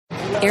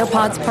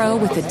AirPods Pro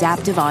with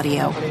adaptive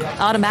audio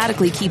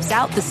automatically keeps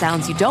out the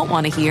sounds you don't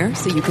want to hear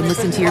so you can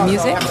listen to your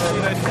music,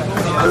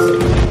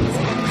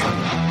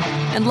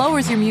 and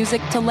lowers your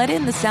music to let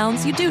in the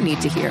sounds you do need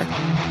to hear.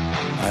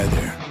 Hi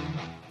there.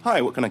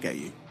 Hi, what can I get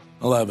you?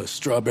 I'll have a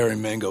strawberry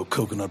mango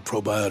coconut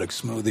probiotic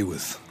smoothie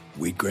with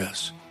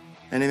wheatgrass.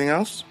 Anything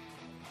else?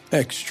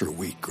 Extra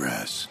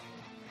wheatgrass.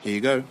 Here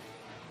you go.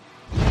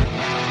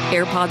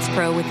 AirPods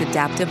Pro with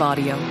adaptive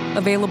audio.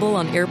 Available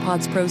on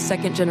AirPods Pro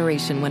 2nd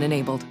generation when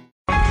enabled.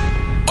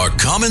 A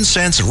common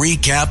sense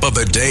recap of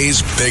the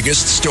day's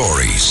biggest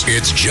stories.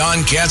 It's John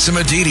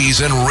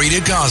Catsimatidis and Rita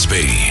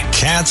Cosby.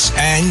 Katz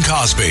and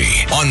Cosby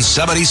on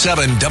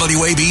 77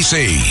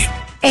 WABC.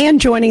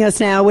 And joining us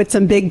now with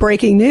some big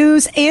breaking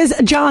news is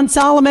John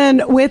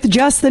Solomon with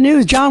Just the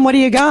News. John, what do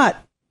you got?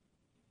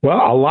 Well,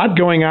 a lot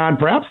going on.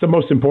 Perhaps the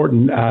most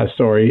important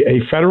story,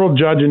 a federal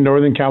judge in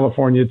Northern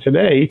California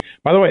today,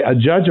 by the way, a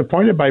judge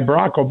appointed by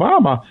Barack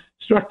Obama,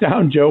 struck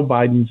down Joe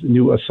Biden's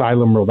new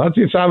asylum rule. That's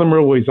the asylum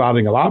rule where he's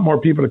allowing a lot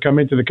more people to come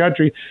into the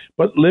country,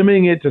 but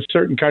limiting it to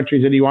certain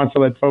countries that he wants to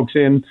let folks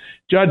in.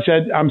 Judge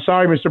said, I'm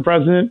sorry, Mr.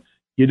 President,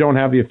 you don't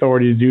have the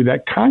authority to do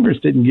that. Congress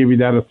didn't give you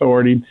that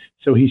authority.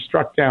 So he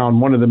struck down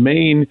one of the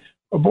main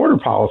border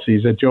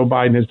policies that Joe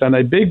Biden has done.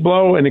 A big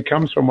blow, and it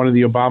comes from one of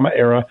the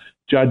Obama-era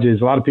judges.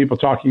 A lot of people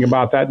talking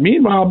about that.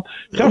 Meanwhile,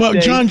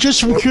 John,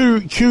 just from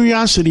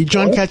curiosity,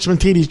 John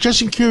Catsimatidis,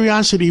 just in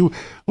curiosity,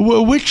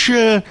 which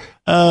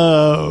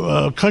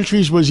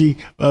countries was he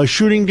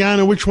shooting down,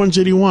 and which ones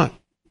did he want?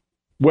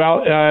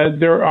 Well,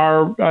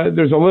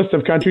 there's a list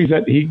of countries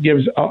that he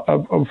gives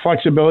a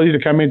flexibility to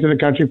come into the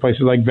country,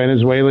 places like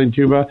Venezuela and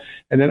Cuba,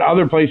 and then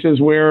other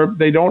places where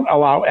they don't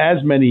allow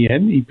as many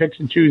in. He picks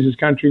and chooses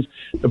countries.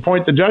 The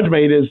point the judge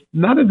made is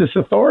none of this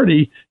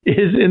authority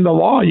is in the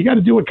law. You got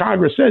to do what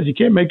Congress says. You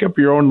can't make up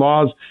your own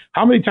laws.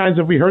 How many times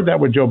have we heard that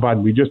with Joe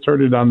Biden? We just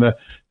heard it on the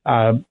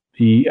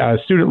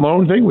student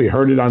loan thing. We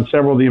heard it on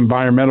several of the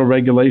environmental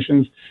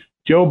regulations.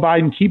 Joe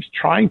Biden keeps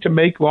trying to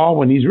make law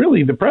when he's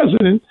really the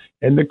president,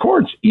 and the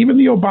courts, even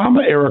the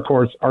Obama-era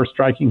courts, are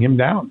striking him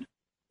down.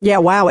 Yeah,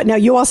 wow. Now,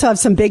 you also have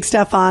some big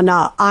stuff on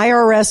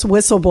IRS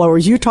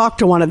whistleblowers. You talked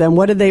to one of them.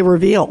 What did they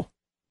reveal?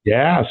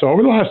 Yeah, so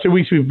over the last 2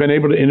 weeks, we've been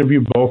able to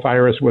interview both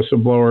IRS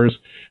whistleblowers.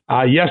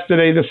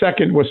 Yesterday, the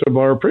second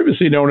whistleblower,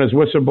 previously known as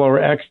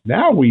Whistleblower X,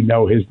 now we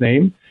know his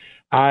name.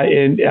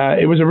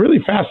 It was a really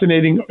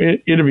fascinating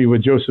interview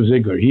with Joseph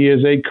Ziegler. He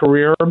is a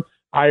career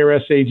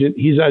IRS agent.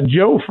 He's a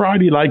Joe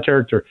Friday-like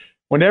character.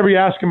 Whenever you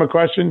ask him a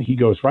question, he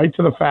goes right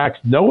to the facts,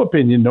 no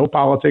opinion, no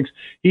politics.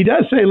 He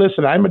does say,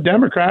 listen, I'm a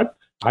Democrat.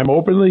 I'm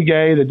openly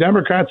gay. The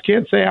Democrats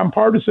can't say I'm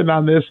partisan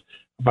on this,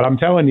 but I'm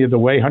telling you, the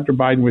way Hunter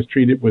Biden was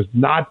treated was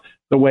not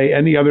the way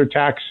any other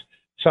tax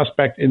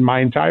suspect in my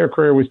entire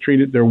career was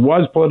treated. There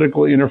was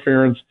political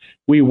interference.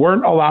 We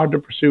weren't allowed to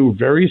pursue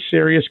very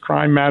serious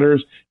crime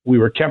matters. We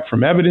were kept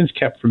from evidence,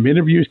 kept from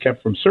interviews,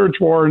 kept from search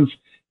warrants.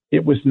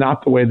 It was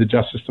not the way the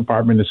Justice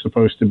Department is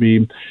supposed to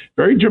be.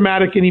 Very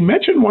dramatic. And he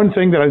mentioned one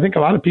thing that I think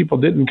a lot of people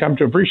didn't come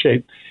to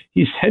appreciate.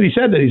 He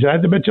said, I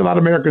bet you a lot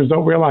of Americans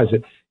don't realize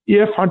it.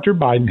 If Hunter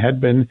Biden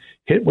had been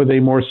hit with a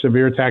more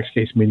severe tax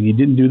case, meaning he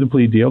didn't do the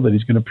plea deal that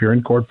he's going to appear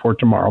in court for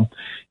tomorrow,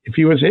 if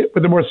he was hit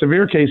with a more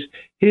severe case,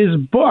 his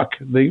book,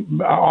 the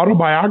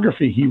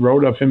autobiography he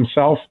wrote of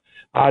himself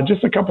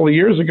just a couple of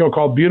years ago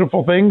called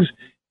Beautiful Things,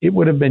 it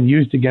would have been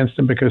used against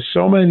him because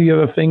so many of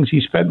the things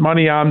he spent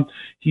money on,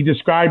 he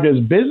described as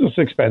business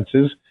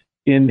expenses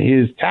in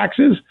his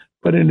taxes.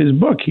 But in his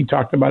book, he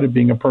talked about it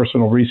being a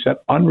personal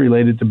reset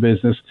unrelated to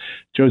business.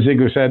 Joe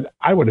Ziegler said,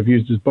 I would have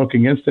used his book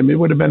against him. It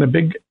would have been a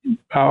big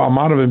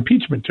amount of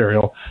impeachment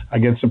material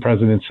against the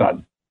president's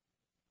son.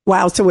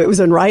 Wow. So it was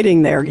in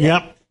writing there.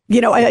 Yep.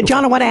 You know,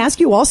 John, I want to ask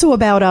you also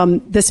about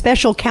the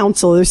special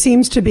counsel. There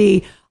seems to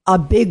be a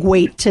big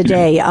wait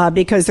today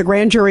because the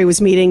grand jury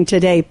was meeting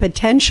today.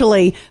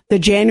 Potentially, the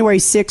January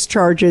 6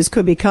 charges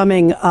could be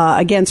coming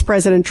against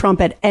President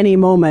Trump at any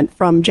moment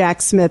from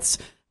Jack Smith's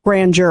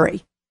grand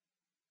jury.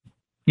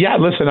 Yeah,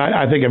 listen,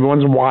 I think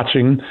everyone's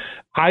watching.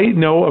 I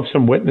know of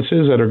some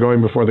witnesses that are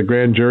going before the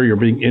grand jury or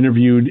being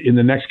interviewed in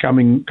the next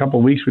coming couple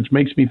of weeks, which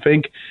makes me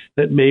think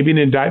that maybe an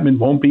indictment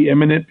won't be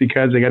imminent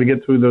because they got to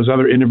get through those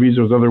other interviews,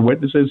 those other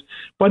witnesses.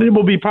 But it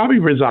will be probably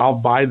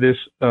resolved by this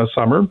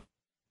summer.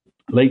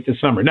 Late this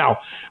summer. Now,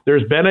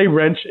 there's been a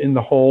wrench in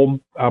the whole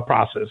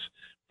process.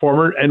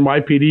 Former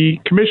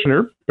NYPD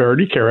Commissioner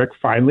Bernie Kerik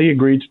finally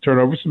agreed to turn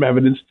over some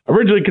evidence,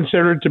 originally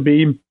considered to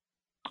be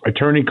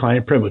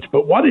attorney-client privilege.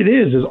 But what it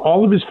is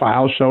all of his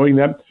files showing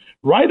that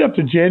right up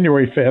to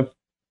January 5th,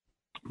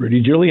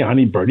 Rudy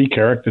Giuliani, Bernie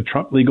Kerik, the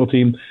Trump legal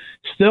team,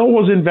 still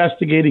was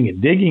investigating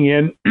and digging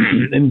in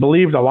and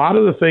believed a lot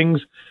of the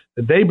things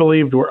that they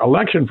believed were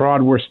election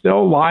fraud were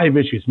still live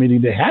issues,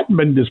 meaning they hadn't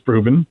been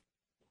disproven.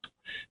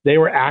 They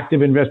were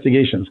active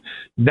investigations.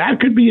 That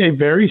could be a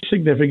very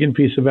significant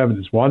piece of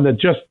evidence, one that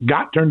just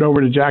got turned over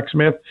to Jack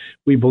Smith.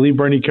 We believe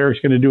Bernie Kerik's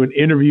going to do an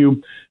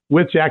interview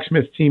with Jack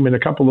Smith's team in a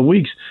couple of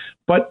weeks.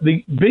 But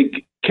the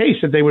big case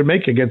that they would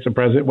make against the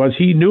president was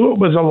he knew it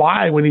was a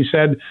lie when he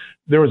said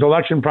there was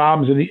election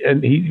problems,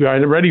 and he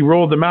already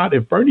ruled them out.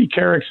 If Bernie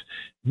Kerik's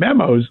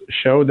memos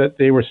show that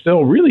they were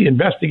still really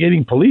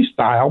investigating police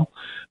style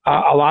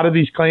a lot of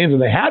these claims,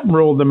 and they hadn't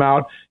ruled them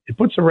out, it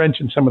puts a wrench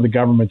in some of the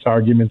government's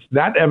arguments.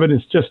 That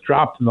evidence just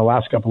dropped in the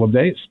last couple of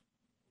days.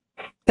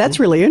 That's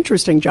really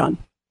interesting, John.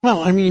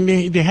 Well, I mean,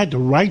 they had the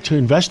right to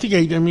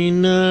investigate. I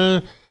mean,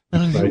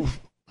 right.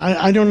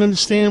 I don't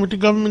understand what the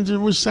government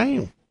was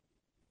saying.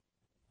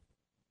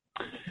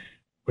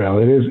 Well,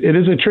 it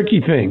is a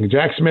tricky thing.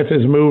 Jack Smith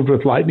has moved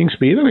with lightning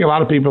speed. I think a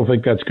lot of people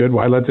think that's good.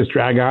 Why let this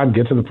drag on?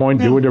 Get to the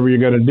point, do whatever you're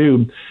going to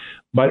do.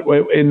 But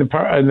in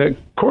the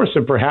course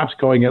of perhaps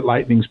going at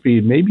lightning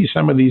speed, maybe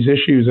some of these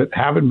issues that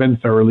haven't been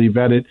thoroughly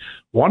vetted.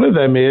 One of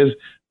them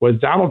was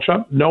Donald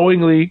Trump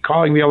knowingly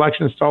calling the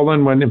election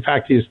stolen when, in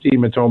fact, his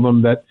team had told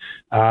him that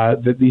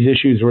these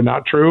issues were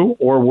not true,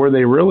 or were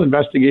they real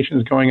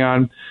investigations going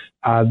on?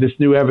 This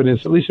new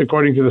evidence, at least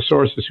according to the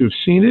sources who've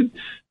seen it,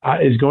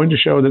 is going to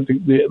show that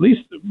at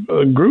least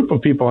a group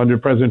of people under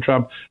President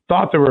Trump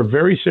thought there were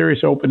very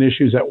serious open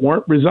issues that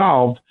weren't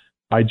resolved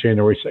by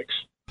January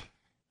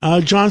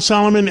 6th. John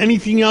Solomon,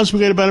 anything else? We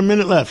got about a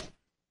minute left.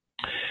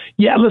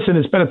 Yeah, listen,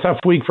 it's been a tough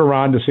week for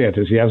Ron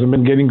DeSantis. He hasn't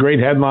been getting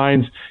great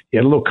headlines. He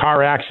had a little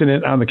car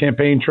accident on the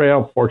campaign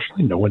trail.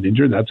 Fortunately, no one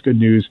injured. That's good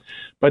news.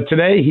 But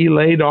today he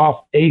laid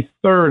off a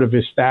third of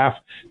his staff.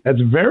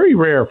 That's very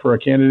rare for a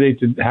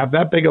candidate to have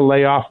that big a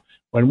layoff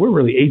when we're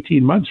really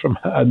 18 months from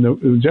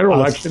the general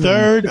election. A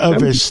third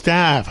of his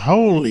staff.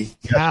 Holy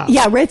cow.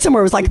 Yeah, I read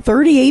somewhere it was like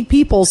 38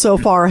 people so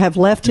far have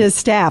left his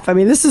staff. I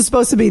mean, this is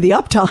supposed to be the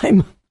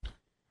uptime.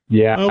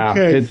 Yeah.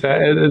 Okay.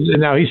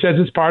 Now, he says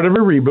it's part of a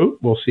reboot.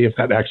 We'll see if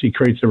that actually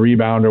creates a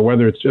rebound or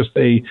whether it's just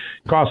a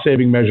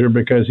cost-saving measure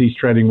because he's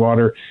treading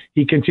water.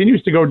 He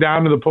continues to go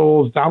down to the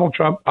polls. Donald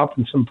Trump up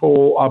in some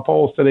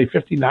polls today,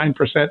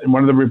 59% in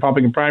one of the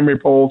Republican primary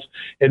polls.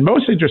 And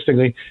most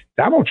interestingly,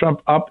 Donald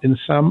Trump up in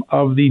some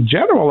of the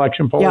general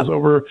election polls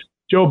over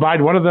Joe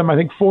Biden. One of them, I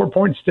think, 4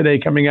 points today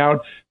coming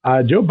out.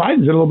 Joe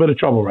Biden's in a little bit of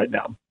trouble right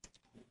now.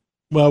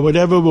 Well,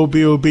 whatever will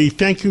be, will be.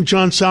 Thank you,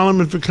 John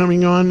Solomon, for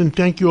coming on, and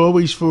thank you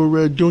always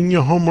for doing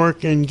your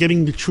homework and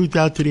getting the truth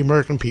out to the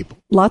American people.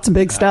 Lots of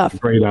big stuff.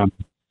 Great.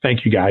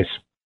 Thank you, guys.